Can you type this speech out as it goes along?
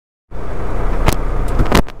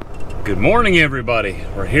Good morning, everybody.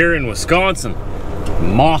 We're here in Wisconsin,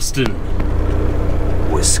 Mauston,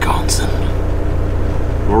 Wisconsin.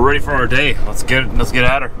 We're ready for our day. Let's get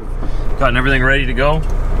at her. Gotten everything ready to go.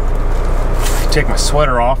 Take my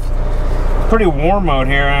sweater off. Pretty warm out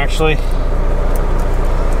here, actually.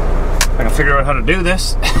 I can figure out how to do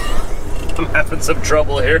this. I'm having some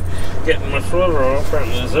trouble here getting my sweater off and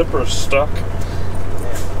the zipper's stuck.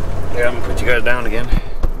 Yeah, I'm gonna put you guys down again.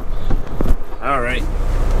 All right.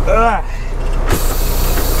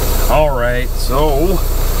 Alright, so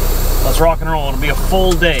let's rock and roll. It'll be a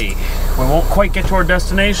full day. We won't quite get to our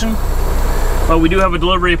destination, but we do have a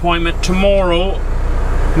delivery appointment tomorrow,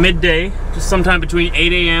 midday, just sometime between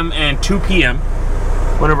 8 a.m. and 2 p.m.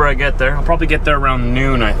 whenever I get there. I'll probably get there around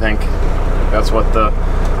noon, I think. That's what the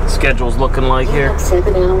schedule's looking like here. You have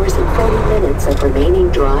 7 hours and 40 minutes of remaining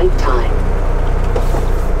drive time.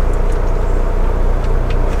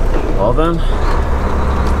 Well then,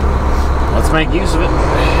 let's make use of it.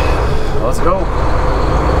 Let's go.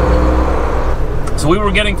 So we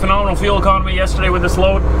were getting phenomenal fuel economy yesterday with this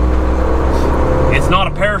load. It's not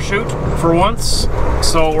a parachute for once,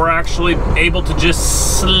 so we're actually able to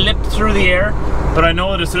just slip through the air. But I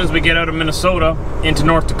know that as soon as we get out of Minnesota into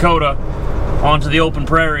North Dakota onto the open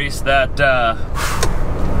prairies that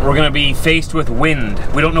we're gonna be faced with wind.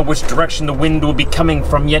 We don't know which direction the wind will be coming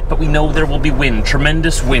from yet, but we know there will be wind,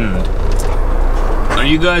 tremendous wind. Are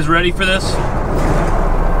you guys ready for this?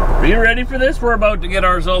 Are you ready for this? We're about to get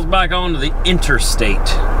ourselves back onto the interstate.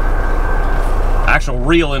 Actual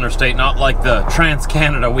real interstate, not like the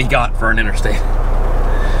Trans-Canada we got for an interstate.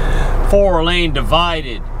 4-lane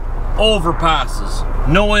divided, overpasses,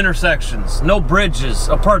 no intersections, no bridges.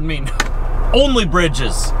 Oh, pardon me, only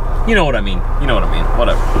bridges. You know what I mean. You know what I mean.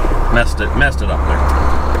 Whatever. Messed it up there.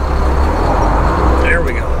 There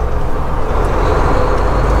we go.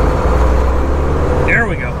 There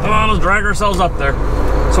we go. Come on, let's drag ourselves up there.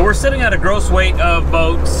 So we're sitting at a gross weight of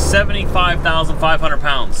about 75,500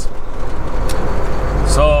 pounds.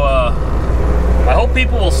 So I hope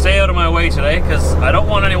people will stay out of my way today because I don't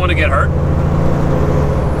want anyone to get hurt.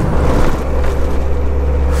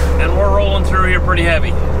 And we're rolling through here pretty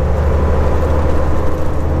heavy.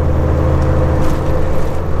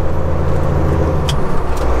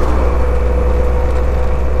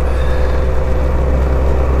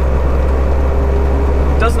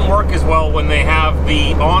 Doesn't work as well when they have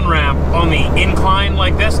the on-ramp on the incline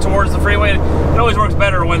like this towards the freeway. It always works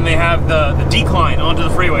better when they have the decline onto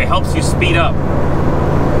the freeway. It helps you speed up.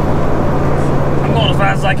 I'm going as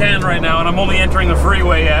fast as I can right now, and I'm only entering the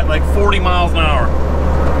freeway at like 40 miles an hour.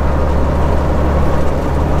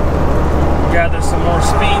 Gather some more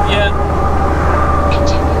speed yet.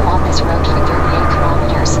 Continue on this road for 38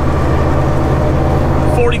 kilometers.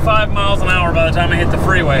 45 miles an hour by the time I hit the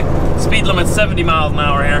freeway. Speed limit's 70 miles an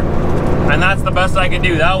hour here. And that's the best I could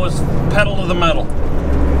do. That was pedal to the metal.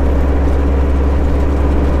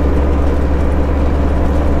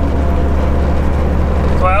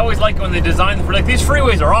 So I always like it when they design them for, like, these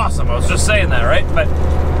freeways are awesome. I was just saying that, right? But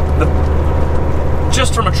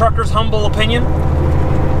just from a trucker's humble opinion,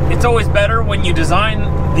 it's always better when you design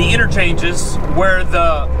the interchanges where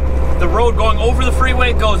the road going over the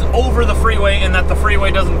freeway goes over the freeway and that the freeway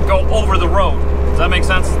doesn't go over the road. Does that make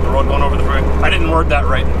sense? The road going over the freeway. I didn't word that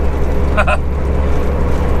right.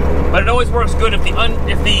 But it always works good if the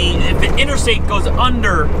interstate goes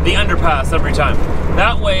under the underpass every time.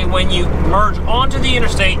 That way, when you merge onto the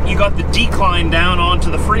interstate, you got the decline down onto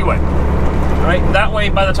the freeway. Right? That way,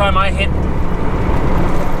 by the time I hit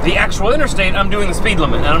the actual interstate, I'm doing the speed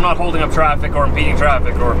limit and I'm not holding up traffic or impeding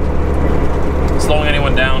traffic or slowing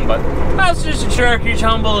anyone down. But that's just a trucker's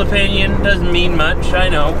humble opinion. Doesn't mean much, I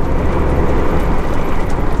know.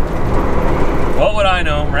 What would I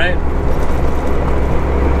know, right?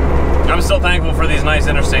 I'm still thankful for these nice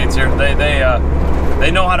interstates here. They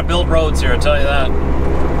know how to build roads here, I'll tell you that.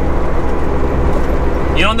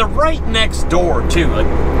 You know, and they're right next door too. Like,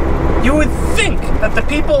 you would think that the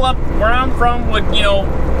people up where I'm from would, you know,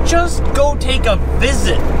 just go take a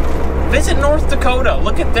visit. Visit North Dakota.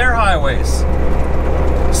 Look at their highways.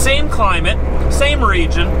 Same climate, same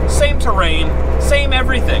region, same terrain, same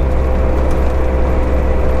everything.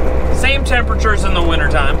 Same temperatures in the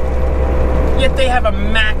wintertime. Yet they have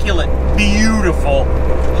immaculate, beautiful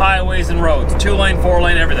highways and roads. 2-lane,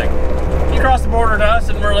 4-lane, everything. You cross the border to us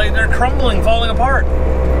and we're like, they're crumbling, falling apart.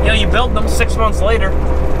 You know, you build them 6 months later,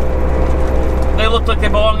 they look like they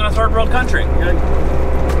belong in a third world country. You're like,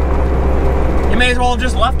 you may as well have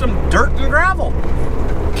just left them dirt and gravel.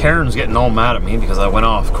 Karen's getting all mad at me because I went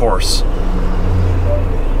off course.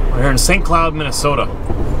 We're here in St. Cloud, Minnesota.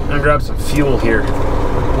 I'm gonna grab some fuel here.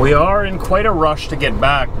 We are in quite a rush to get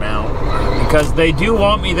back now because they do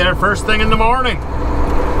want me there first thing in the morning.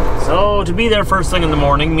 So to be there first thing in the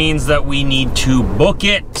morning means that we need to book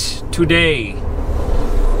it today.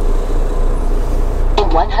 In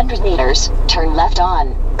 100 meters, turn left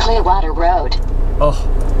on Clearwater Road. Oh,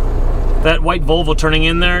 that white Volvo turning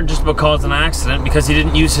in there just about caused an accident because he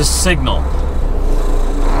didn't use his signal.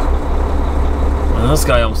 And this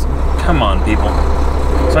guy almost, come on people.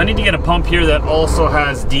 So I need to get a pump here that also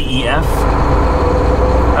has DEF.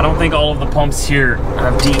 I don't think all of the pumps here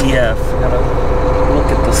have DEF. Gotta look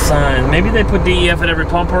at the sign. Maybe they put DEF at every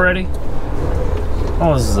pump already?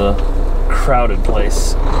 Oh, this is a crowded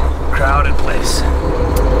place. Crowded place.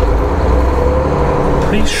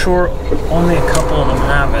 Pretty sure only a couple of them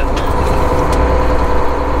have it.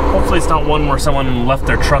 Hopefully it's not one where someone left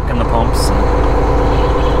their truck in the pumps.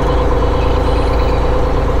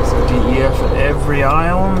 So DEF at every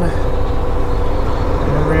island.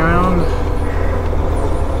 Every island.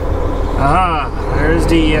 Aha, there's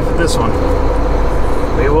DEF at this one.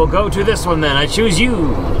 We will go to this one then. I choose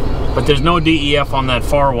you. But there's no DEF on that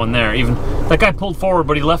far one there. Even that guy pulled forward,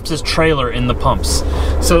 but he left his trailer in the pumps.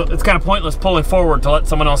 So it's kind of pointless pulling forward to let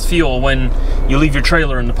someone else fuel when you leave your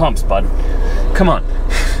trailer in the pumps, bud. Come on.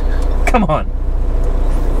 Come on.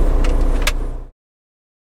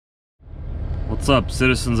 What's up,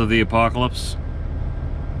 citizens of the apocalypse?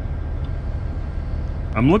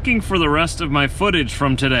 I'm looking for the rest of my footage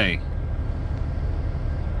from today.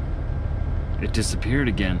 It disappeared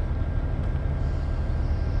again.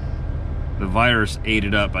 The virus ate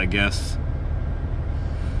it up, I guess.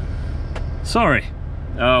 Sorry.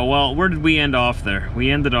 Well, where did we end off there? We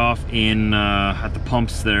ended off in, at the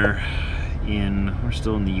pumps there we're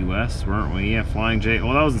still in the US, weren't we? Yeah, Flying J.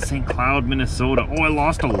 Oh, that was in St. Cloud, Minnesota. Oh, I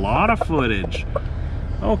lost a lot of footage.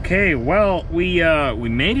 Okay, well, we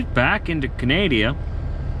made it back into Canada.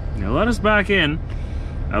 They let us back in.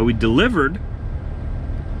 We delivered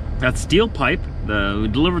that steel pipe. We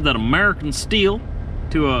delivered that American steel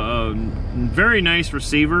to a very nice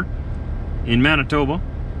receiver in Manitoba.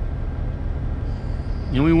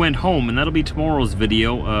 And we went home, and that'll be tomorrow's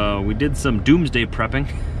video. We did some doomsday prepping.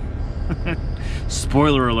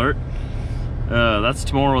 Spoiler alert. That's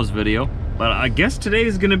tomorrow's video. But I guess today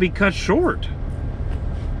is going to be cut short.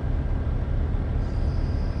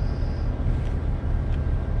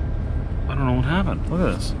 I don't know what happened. Look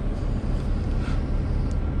at this.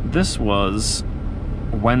 This was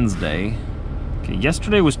Wednesday. Okay,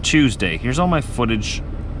 yesterday was Tuesday. Here's all my footage.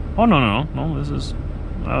 Oh, no, this is...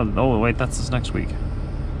 oh, wait, that's this next week.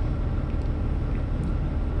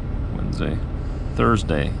 Wednesday.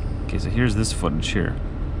 Thursday. Okay, so here's this footage here.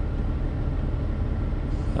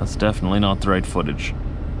 That's definitely not the right footage.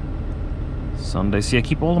 Sunday. See, I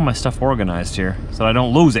keep all of my stuff organized here so I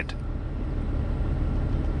don't lose it.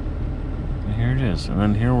 And here it is. And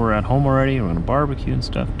then here we're at home already. We're gonna barbecue and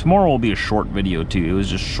stuff. Tomorrow will be a short video too. It was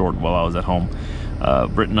just short while I was at home.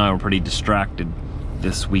 Britt and I were pretty distracted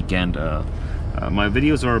this weekend. My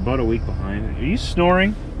videos are about a week behind. Are you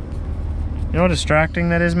snoring? You know how distracting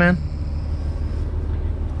that is, man?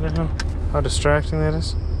 You know how distracting that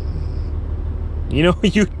is? You know,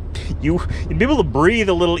 you'd be able to breathe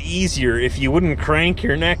a little easier if you wouldn't crank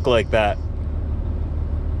your neck like that.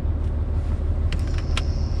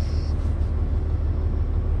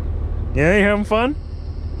 Yeah, you having fun?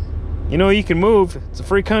 You know, you can move. It's a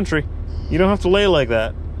free country. You don't have to lay like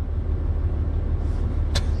that.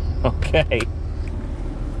 Okay.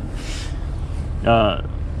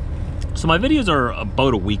 So my videos are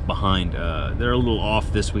about a week behind. They're a little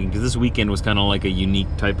off this week because this weekend was kind of like a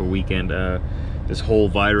unique type of weekend. This whole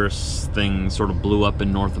virus thing sort of blew up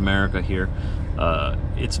in North America here.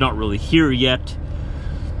 It's not really here yet,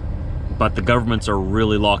 but the governments are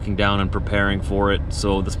really locking down and preparing for it.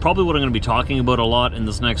 So that's probably what I'm going to be talking about a lot in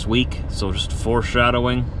this next week. So just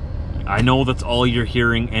foreshadowing. I know that's all you're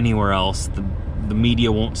hearing anywhere else. The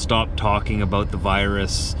media won't stop talking about the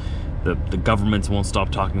virus. The governments won't stop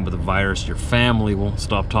talking about the virus. Your family won't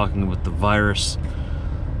stop talking about the virus.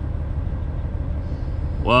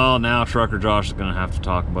 Well, now Trucker Josh is going to have to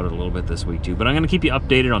talk about it a little bit this week too. But I'm going to keep you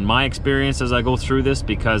updated on my experience as I go through this,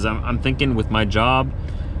 because I'm thinking with my job,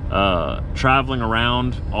 traveling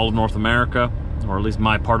around all of North America, or at least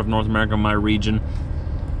my part of North America, my region,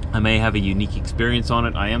 I may have a unique experience on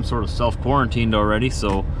it. I am sort of self-quarantined already,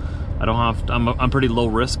 so I don't have to, I'm pretty low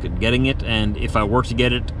risk at getting it, and if I were to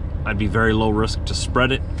get it, I'd be very low risk to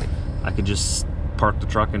spread it. I could just park the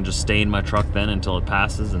truck and just stay in my truck then until it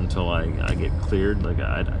passes, until I get cleared. Like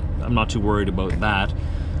I'm not too worried about that.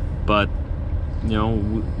 But you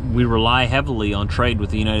know, we rely heavily on trade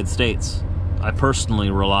with the United States. I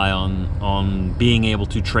personally rely on being able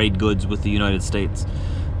to trade goods with the United States.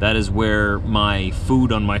 That is where my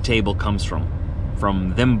food on my table comes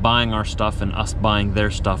from them buying our stuff and us buying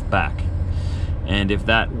their stuff back. And if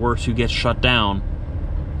that were to get shut down,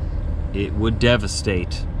 it would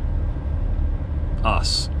devastate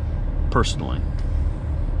us personally.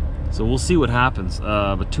 So we'll see what happens,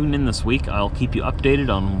 but tune in this week. I'll keep you updated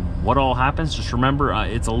on what all happens. Just remember,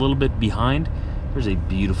 it's a little bit behind. There's a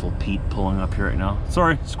beautiful Pete pulling up here right now.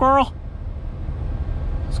 Sorry, squirrel!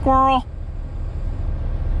 Squirrel!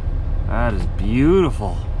 That is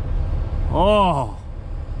beautiful. Oh!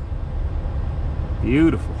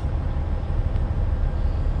 Beautiful.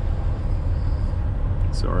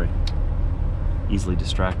 Sorry. Easily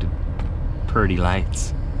distracted. Pretty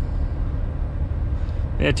lights.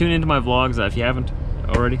 Yeah, tune into my vlogs. If you haven't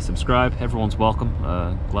already, subscribe. Everyone's welcome.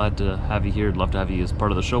 Glad to have you here. I'd love to have you as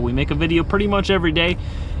part of the show. We make a video pretty much every day,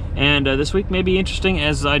 and this week may be interesting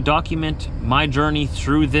as I document my journey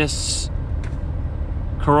through this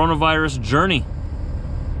coronavirus journey.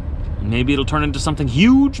 Maybe it'll turn into something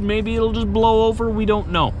huge. Maybe it'll just blow over. We don't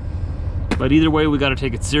know. But either way, we got to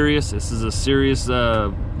take it serious. This is a serious,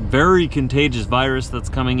 very contagious virus that's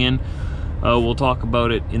coming in. We'll talk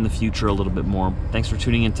about it in the future a little bit more. Thanks for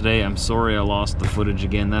tuning in today. I'm sorry I lost the footage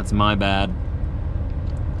again. That's my bad.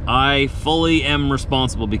 I fully am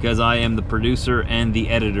responsible because I am the producer and the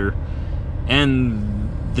and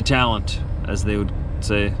the talent, as they would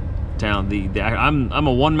say. Talent. I'm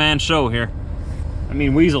a one-man show here. I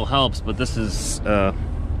mean, Weasel helps, but this is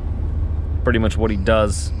pretty much what he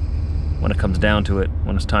does when it comes down to it,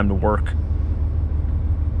 when it's time to work.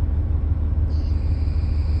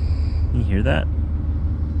 You hear that?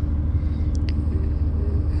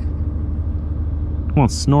 Come on,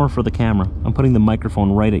 snore for the camera. I'm putting the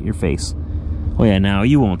microphone right at your face. Oh yeah, now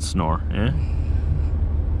you won't snore, eh?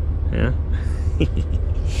 Yeah?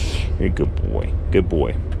 You're a good boy. Good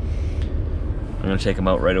boy. I'm gonna take him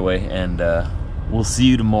out right away, and we'll see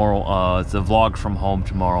you tomorrow. It's a vlog from home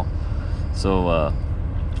tomorrow. So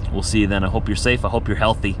we'll see you then. I hope you're safe. I hope you're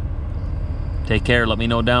healthy. Take care. Let me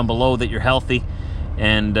know down below that you're healthy.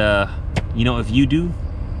 And you know, if you do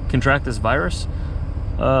contract this virus,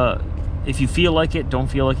 if you feel like it, don't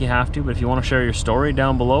feel like you have to, but if you want to share your story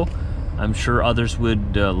down below, I'm sure others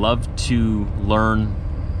would love to learn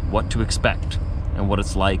what to expect and what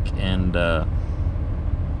it's like and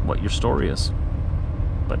what your story is.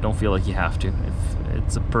 But don't feel like you have to. If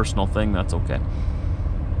it's a personal thing, that's okay.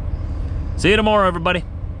 See you tomorrow, everybody.